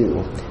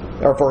 42,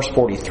 or verse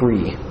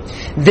 43.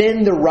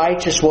 Then the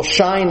righteous will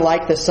shine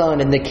like the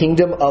sun in the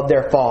kingdom of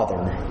their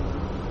Father.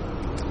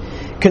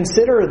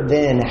 Consider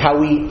then how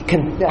we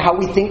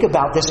think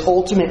about this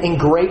ultimate and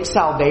great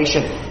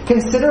salvation.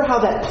 Consider how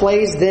that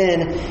plays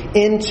then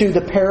into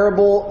the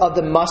parable of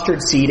the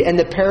mustard seed and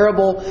the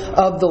parable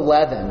of the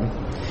leaven.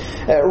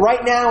 Right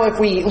now, if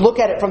we look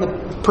at it from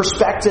the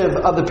perspective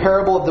of the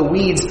parable of the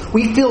weeds,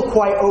 we feel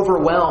quite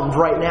overwhelmed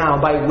right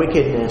now by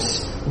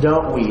wickedness,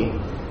 don't we?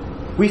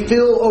 We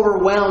feel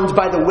overwhelmed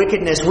by the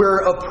wickedness.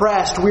 We're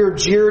oppressed. We're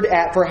jeered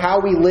at for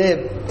how we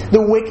live.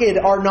 The wicked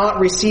are not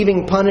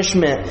receiving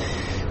punishment.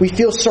 We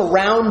feel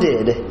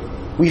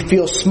surrounded. We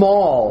feel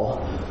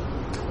small.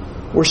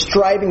 We're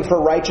striving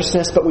for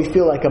righteousness, but we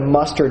feel like a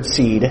mustard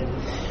seed.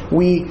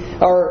 We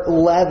are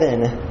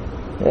leaven.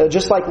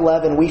 Just like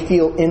leaven, we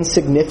feel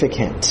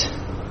insignificant.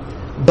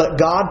 But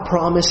God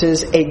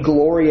promises a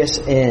glorious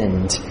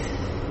end.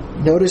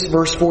 Notice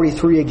verse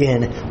 43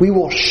 again. We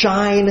will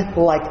shine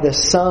like the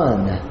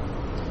sun.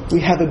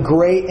 We have a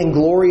great and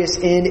glorious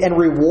end and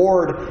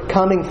reward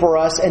coming for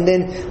us. And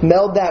then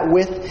meld that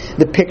with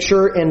the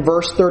picture in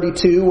verse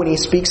 32 when he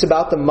speaks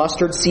about the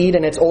mustard seed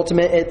and its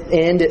ultimate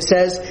end. It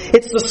says,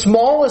 it's the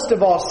smallest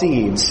of all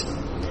seeds.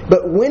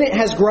 But when it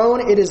has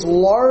grown, it is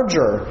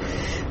larger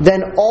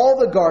than all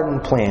the garden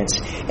plants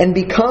and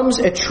becomes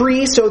a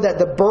tree so that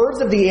the birds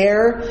of the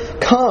air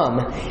come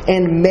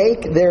and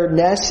make their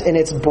nests in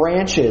its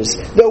branches.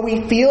 Though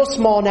we feel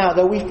small now,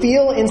 though we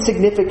feel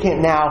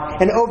insignificant now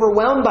and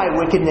overwhelmed by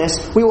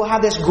wickedness, we will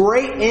have this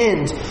great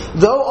end.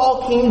 Though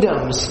all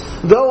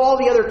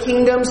the other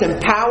kingdoms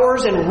and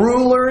powers and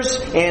rulers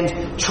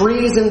and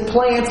trees and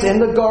plants in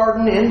the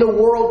garden, in the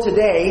world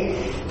today,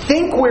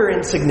 think we're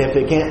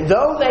insignificant,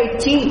 though they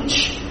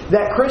teach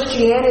that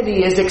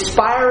Christianity is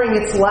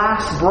expiring its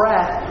last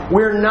breath,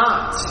 we're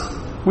not.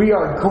 We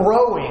are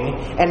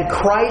growing, and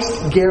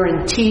Christ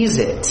guarantees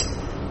it,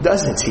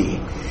 doesn't He?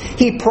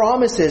 He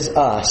promises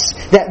us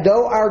that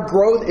though our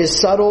growth is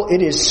subtle,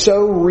 it is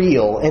so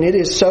real and it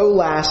is so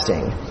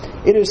lasting.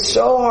 It is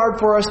so hard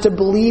for us to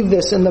believe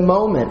this in the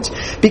moment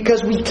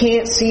because we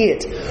can't see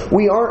it.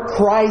 We aren't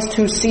Christ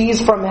who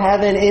sees from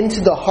heaven into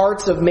the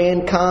hearts of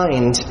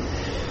mankind.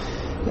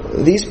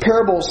 These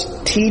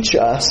parables teach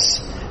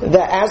us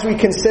that as we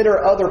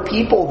consider other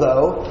people,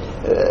 though,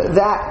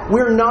 that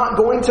we're not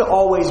going to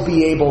always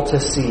be able to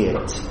see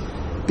it.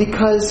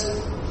 Because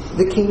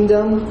the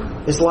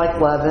kingdom is like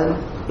leaven.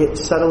 It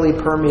subtly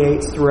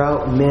permeates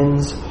throughout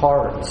men's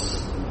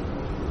hearts.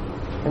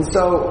 And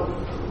so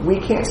we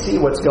can't see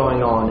what's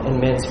going on in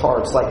men's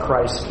hearts like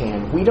Christ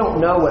can. We don't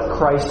know what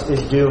Christ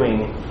is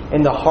doing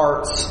in the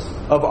hearts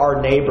of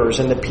our neighbors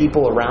and the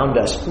people around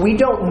us. We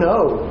don't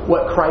know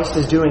what Christ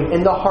is doing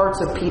in the hearts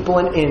of people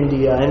in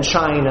India and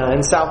China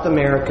and South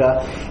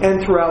America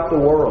and throughout the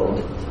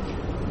world.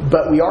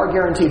 But we are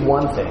guaranteed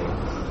one thing.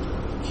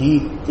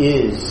 He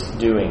is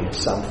doing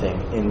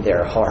something in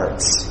their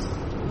hearts,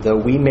 though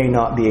we may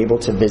not be able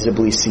to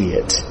visibly see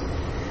it.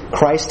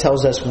 Christ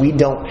tells us we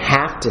don't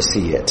have to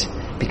see it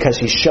because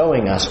He's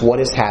showing us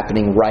what is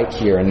happening right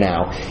here and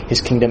now.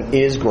 His kingdom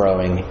is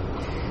growing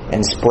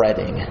and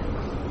spreading.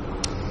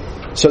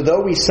 So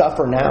though we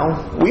suffer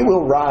now, we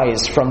will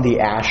rise from the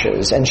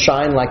ashes and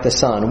shine like the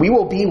sun. We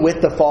will be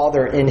with the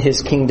Father in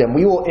His kingdom.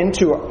 We will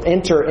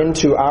enter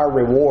into our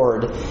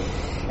reward.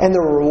 And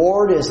the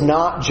reward is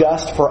not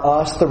just for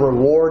us. The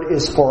reward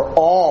is for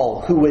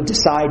all who would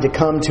decide to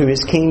come to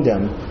His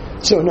kingdom.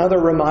 So another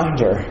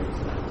reminder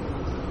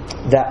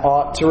that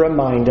ought to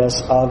remind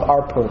us of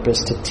our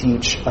purpose to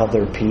teach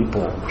other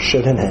people,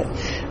 shouldn't it?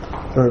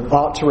 Or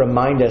ought to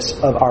remind us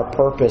of our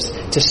purpose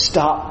to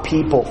stop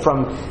people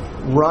from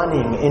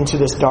running into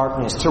this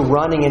darkness, to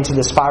running into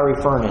this fiery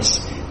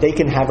furnace. They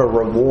can have a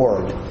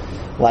reward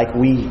like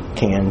we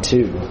can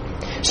too.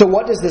 So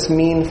what does this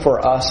mean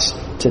for us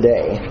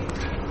today?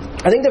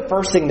 I think the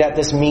first thing that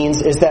this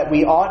means is that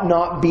we ought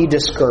not be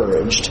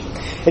discouraged.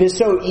 It is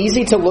so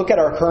easy to look at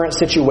our current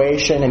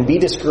situation and be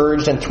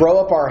discouraged and throw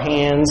up our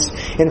hands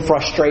in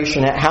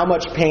frustration at how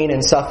much pain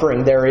and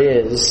suffering there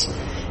is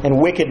and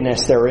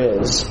wickedness there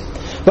is.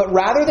 But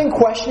rather than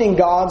questioning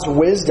God's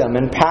wisdom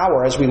and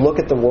power as we look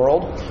at the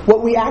world,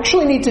 what we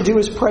actually need to do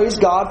is praise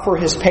God for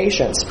His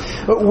patience.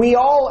 We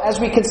all, as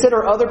we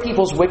consider other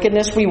people's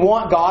wickedness, we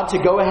want God to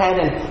go ahead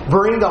and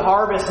bring the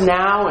harvest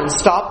now and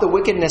stop the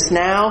wickedness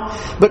now.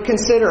 But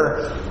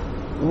consider,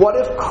 what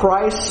if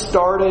Christ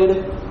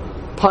started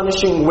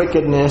punishing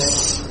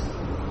wickedness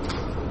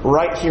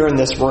right here in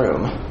this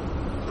room?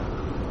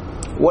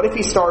 What if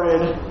He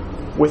started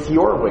with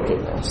your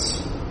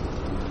wickedness?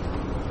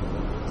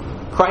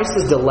 Christ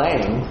is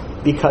delaying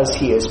because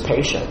He is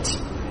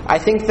patient. I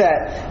think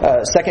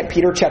that 2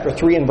 Peter chapter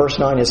 3 and verse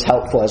 9 is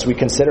helpful as we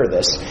consider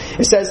this.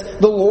 It says,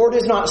 "The Lord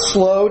is not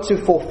slow to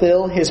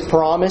fulfill His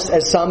promise,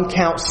 as some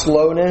count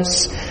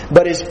slowness,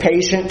 but is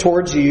patient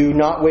towards you,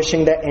 not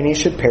wishing that any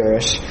should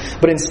perish,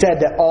 but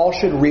instead that all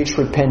should reach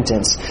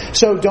repentance."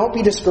 So don't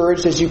be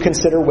discouraged as you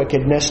consider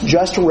wickedness.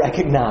 Just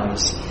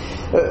recognize,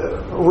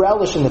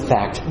 relish in the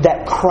fact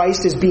that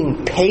Christ is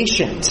being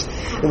patient.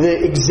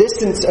 The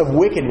existence of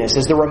wickedness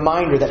is the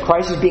reminder that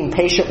Christ is being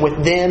patient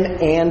with them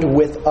and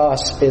with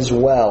us as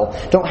well.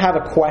 Don't have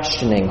a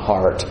questioning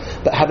heart,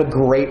 but have a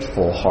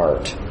grateful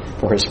heart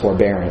for His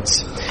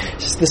forbearance.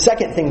 The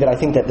second thing that I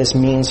think that this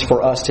means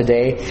for us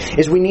today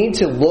is we need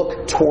to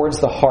look towards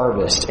the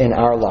harvest in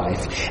our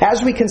life.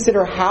 As we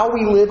consider how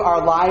we live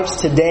our lives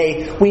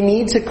today, we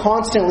need to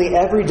constantly,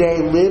 every day,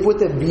 live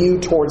with a view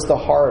towards the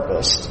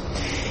harvest.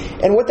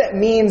 And what that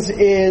means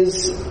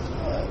is,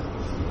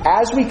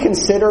 as we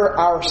consider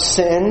our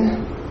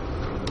sin,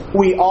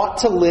 we ought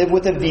to live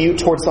with a view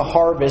towards the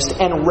harvest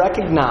and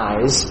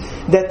recognize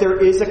that there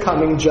is a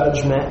coming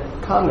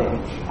judgment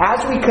coming.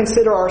 As we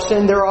consider our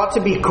sin, there ought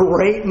to be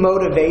great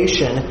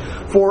motivation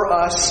for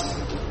us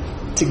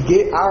to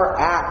get our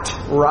act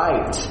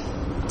right,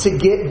 to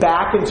get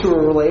back into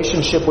a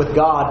relationship with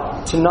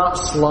God, to not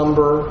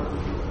slumber,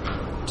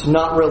 to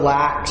not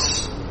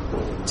relax,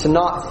 to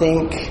not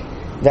think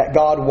that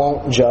God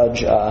won't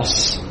judge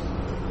us.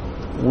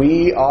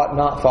 We ought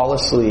not fall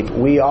asleep.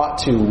 We ought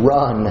to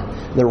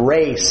run the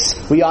race.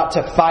 We ought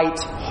to fight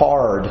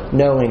hard,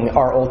 knowing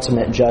our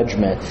ultimate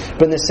judgment.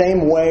 But in the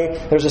same way,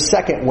 there's a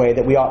second way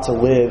that we ought to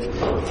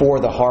live for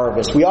the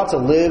harvest. We ought to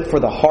live for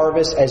the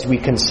harvest as we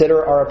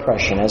consider our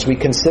oppression, as we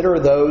consider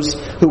those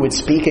who would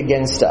speak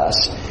against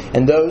us,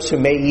 and those who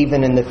may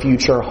even in the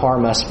future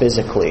harm us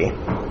physically.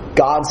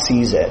 God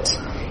sees it,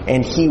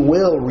 and He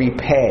will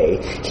repay.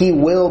 He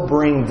will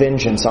bring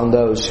vengeance on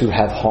those who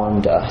have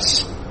harmed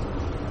us.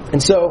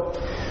 And so,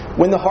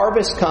 when the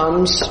harvest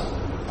comes,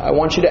 I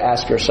want you to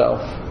ask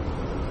yourself,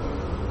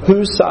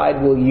 whose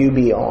side will you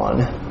be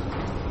on?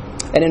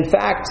 And in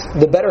fact,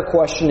 the better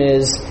question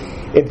is,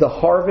 if the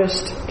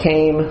harvest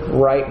came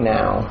right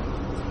now,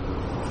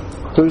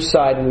 whose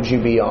side would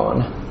you be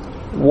on?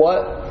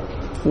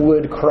 What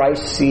would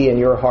Christ see in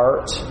your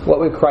heart? What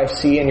would Christ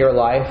see in your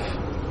life?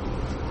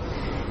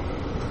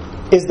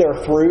 Is there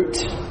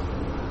fruit,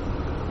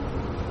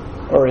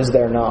 or is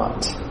there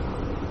not?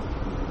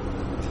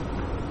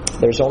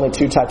 There's only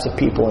two types of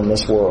people in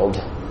this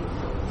world.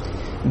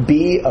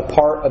 Be a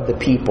part of the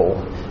people.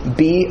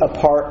 Be a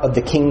part of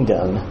the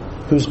kingdom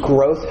whose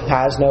growth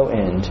has no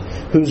end,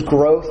 whose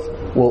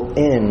growth will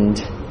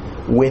end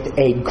with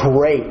a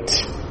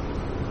great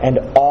and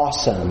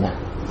awesome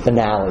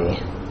finale.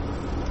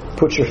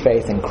 Put your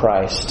faith in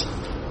Christ.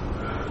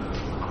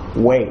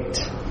 Wait.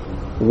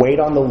 Wait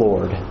on the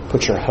Lord.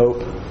 Put your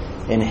hope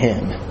in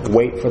Him.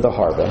 Wait for the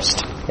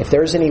harvest. If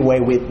there's any way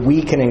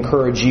we can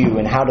encourage you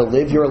in how to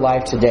live your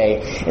life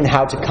today and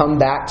how to come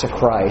back to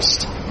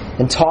Christ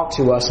and talk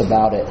to us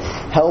about it,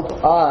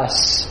 help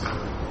us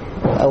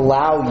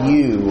allow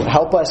you,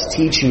 help us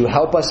teach you,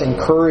 help us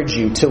encourage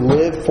you to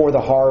live for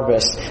the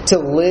harvest, to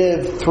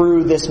live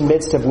through this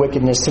midst of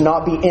wickedness, to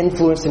not be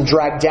influenced and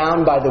dragged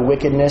down by the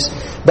wickedness,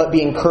 but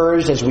be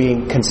encouraged as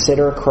we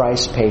consider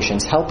Christ's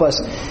patience. Help us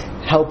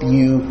help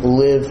you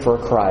live for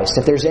Christ.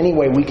 If there's any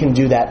way we can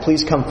do that,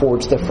 please come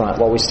forward to the front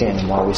while we stand and while we